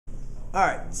All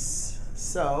right,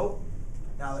 so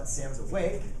now that Sam's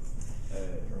awake,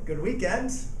 good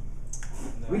weekend.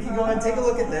 We can go ahead and take a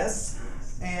look at this,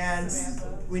 and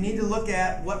we need to look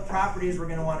at what properties we're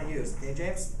going to want to use. Okay,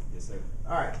 James? Yes, sir.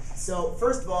 All right, so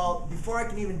first of all, before I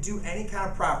can even do any kind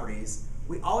of properties,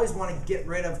 we always want to get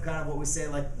rid of kind of what we say,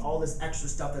 like all this extra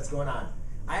stuff that's going on.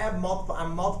 I'm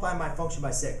multiplying my function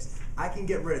by 6. I can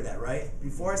get rid of that, right?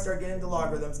 Before I start getting into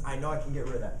logarithms, I know I can get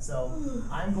rid of that. So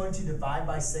I'm going to divide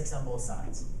by 6 on both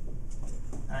sides.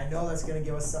 And I know that's going to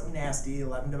give us something nasty,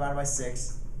 11 divided by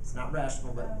 6. It's not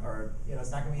rational, but, or, you know,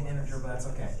 it's not going to be an integer, but that's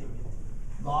okay.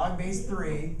 Log base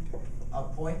 3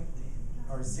 of 0.5.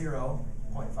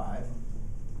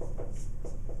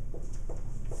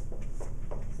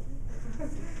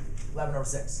 11 over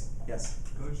 6. Yes?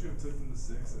 Couldn't you have taken the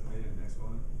 6 and made an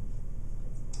exponent?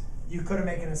 You could have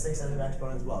made it a 6 as an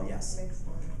exponent as well, yes.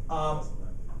 Our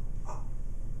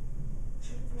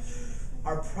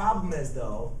problem is,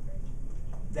 though,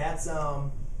 that's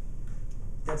not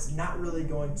really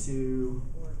going to,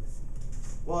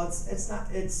 well,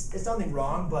 it's nothing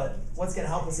wrong, but what's going to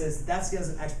help us is that's gives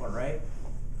us an exponent, right?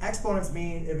 Exponents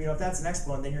mean, if that's an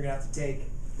exponent, then you're going to have to take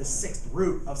the 6th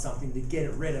root of something to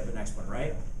get rid of an exponent,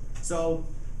 right? So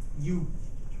you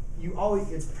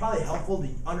always, it's probably helpful to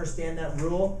understand that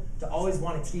rule to always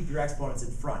want to keep your exponents in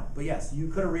front. But yes, you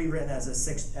could have rewritten as the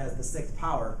 6th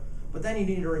power, but then you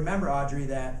need to remember, Audrey,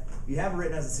 that if you have it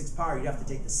written as a 6th power, you have to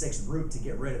take the 6th root to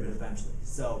get rid of it eventually.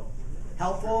 So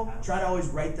helpful, try to always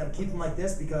write them, keep them like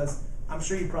this, because I'm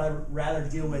sure you'd probably rather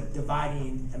deal with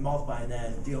dividing and multiplying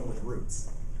than dealing with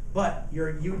roots. But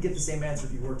you would get the same answer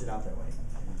if you worked it out that way.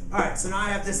 All right, so now I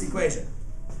have this equation,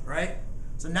 right?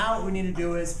 So now what we need to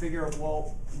do is figure out,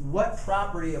 well, what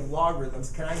property of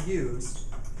logarithms can I use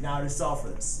now to solve for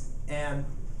this? And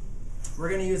we're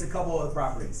going to use a couple of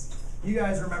properties. You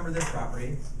guys remember this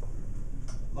property.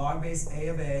 Log base a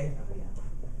of a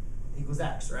equals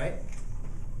x, right?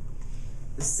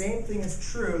 The same thing is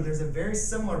true. There's a very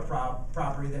similar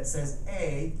property that says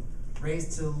a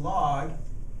raised to log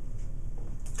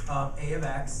of a of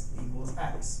x equals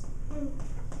x.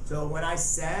 So when I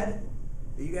said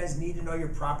that you guys need to know your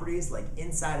properties like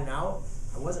inside and out,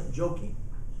 I wasn't joking,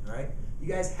 all right? You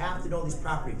guys have to know these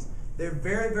properties. They're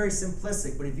very, very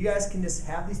simplistic, but if you guys can just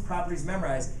have these properties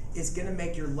memorized, it's going to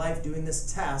make your life doing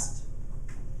this test,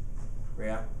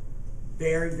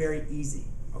 very, very easy,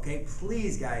 okay?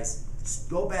 Please, guys, just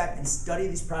go back and study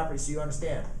these properties so you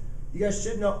understand. You guys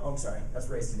should know, oh, I'm sorry, that's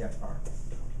raised to the x power.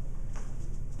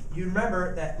 You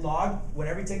remember that log,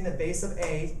 whenever you're taking the base of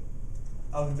a,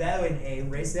 of evaluating a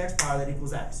raised to the x power, that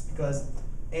equals x, because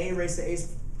a raised to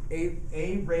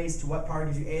a raised to what power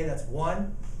gives you a? That's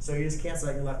 1, so you just cancel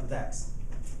out, you're left with x.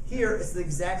 Here, it's the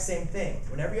exact same thing.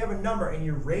 Whenever you have a number and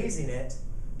you're raising it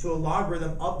to a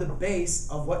logarithm of the base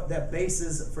of what that base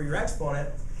is for your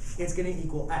exponent, it's going to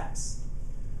equal x.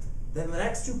 Then the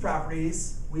next two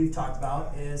properties we've talked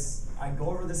about is, I go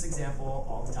over this example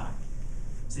all the time.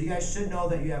 So you guys should know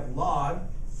that you have log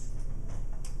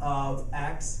of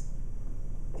x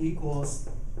equals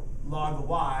log of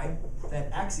y, then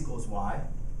x equals y,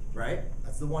 right?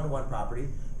 That's the one-to-one property.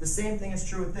 The same thing is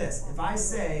true with this. If I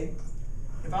say,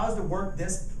 if I was to work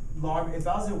this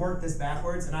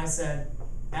backwards and I said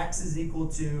x is equal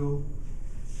to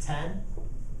 10,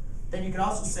 then you could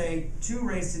also say 2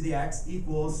 raised to the x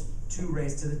equals 2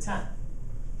 raised to the 10,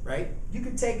 right? You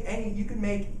could take you could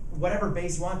make whatever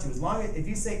base you want to. As long as, if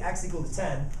you say x equal to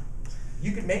 10,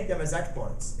 you could make them as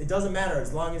exponents. It doesn't matter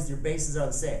as long as your bases are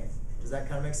the same. Does that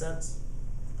kind of make sense?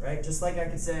 Right? Just like I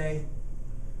could say,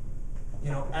 you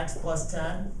know, x plus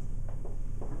 10,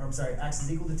 or I'm sorry, x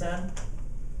is equal to 10.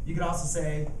 You could also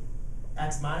say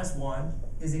x minus 1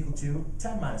 is equal to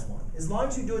 10 minus 1. As long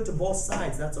as you do it to both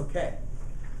sides, that's okay.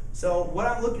 So what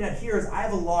I'm looking at here is I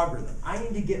have a logarithm. I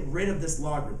need to get rid of this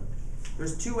logarithm.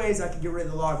 There's 2 ways I can get rid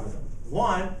of the logarithm.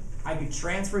 One, I could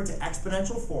transfer it to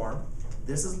exponential form.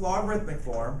 This is logarithmic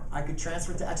form. I could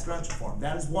transfer it to exponential form.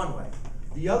 That is one way.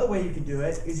 The other way you could do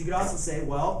it is you could also say,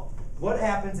 well, what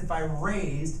happens if I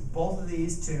raised both of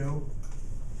these two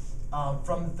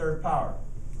from the 3rd power,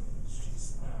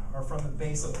 or from the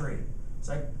base of 3?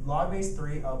 So I log base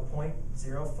 3 of 0.05.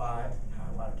 Why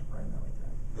do I keep writing that like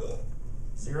that?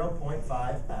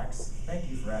 0.5x. Thank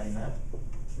you for adding that.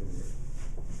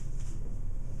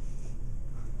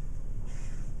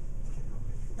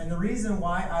 And the reason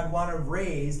why I'd want to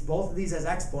raise both of these as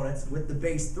exponents with the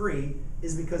base 3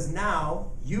 is because now,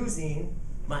 using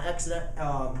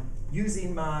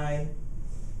my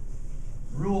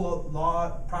rule of law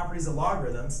properties of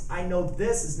logarithms, I know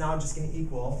this is now just going to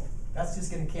equal, that's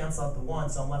just going to cancel out the 1,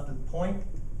 so I'm left with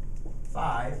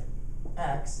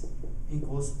 0.5x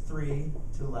equals 3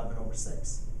 to 11 over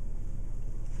 6.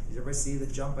 Did everybody see the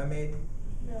jump I made?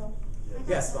 No.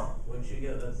 Yes, Mom. Wouldn't you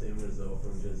get that same result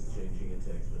from just changing it to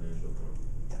exponential form?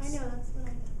 I know, that's what I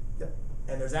did. Yep.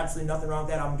 And there's absolutely nothing wrong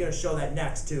with that. I'm going to show that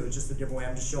next too. It's just a different way.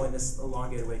 I'm just showing this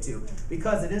elongated way too.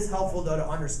 Because it is helpful though to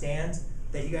understand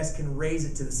that you guys can raise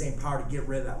it to the same power to get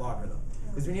rid of that logarithm.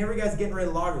 Because whenever you guys getting rid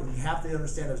of the logarithm, you have to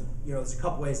understand there's, there's a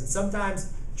couple ways. And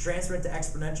sometimes transferring it to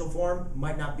exponential form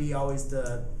might not be always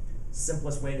the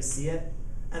simplest way to see it.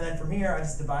 And then from here, I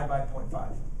just divide by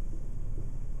 0.5.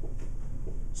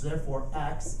 So therefore,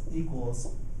 x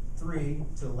equals 3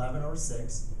 to 11 over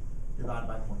 6 divided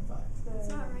by 0.5. That's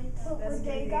not right though. But what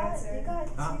they got, you got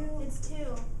Huh? 2. It's 2.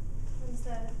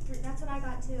 That's what I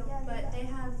got too. Yeah, but yeah. they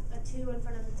have a 2 in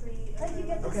front of the 3. How'd you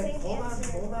get the Okay, same hold on,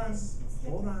 answer? hold on,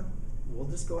 hold on. We'll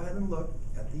just go ahead and look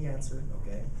at the answer,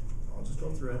 okay? I'll just go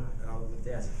through it and I'll look at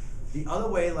the answer. The other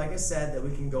way, like I said, that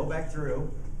we can go back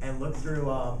through and look through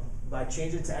by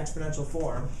changing it to exponential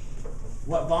form,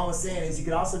 what Vaughn was saying is you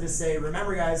could also just say,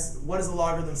 remember guys, what does the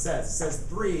logarithm says? It says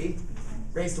 3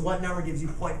 raised to what number gives you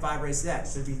 0.5 raised to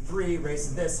x? So it'd be 3 raised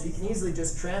to this. So you can easily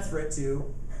just transfer it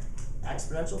to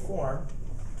exponential form.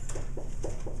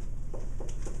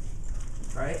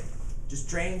 Right? Just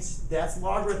change, that's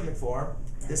logarithmic form.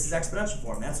 This is exponential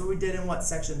form. That's what we did in what,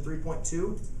 section 3.2?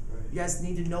 You guys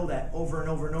need to know that over and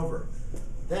over and over.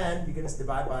 Then you can just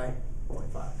divide by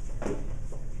 0.5.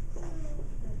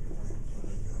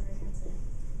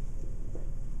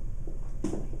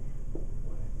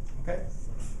 Okay?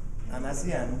 And that's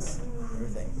the end of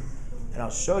everything. And I'll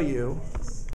show you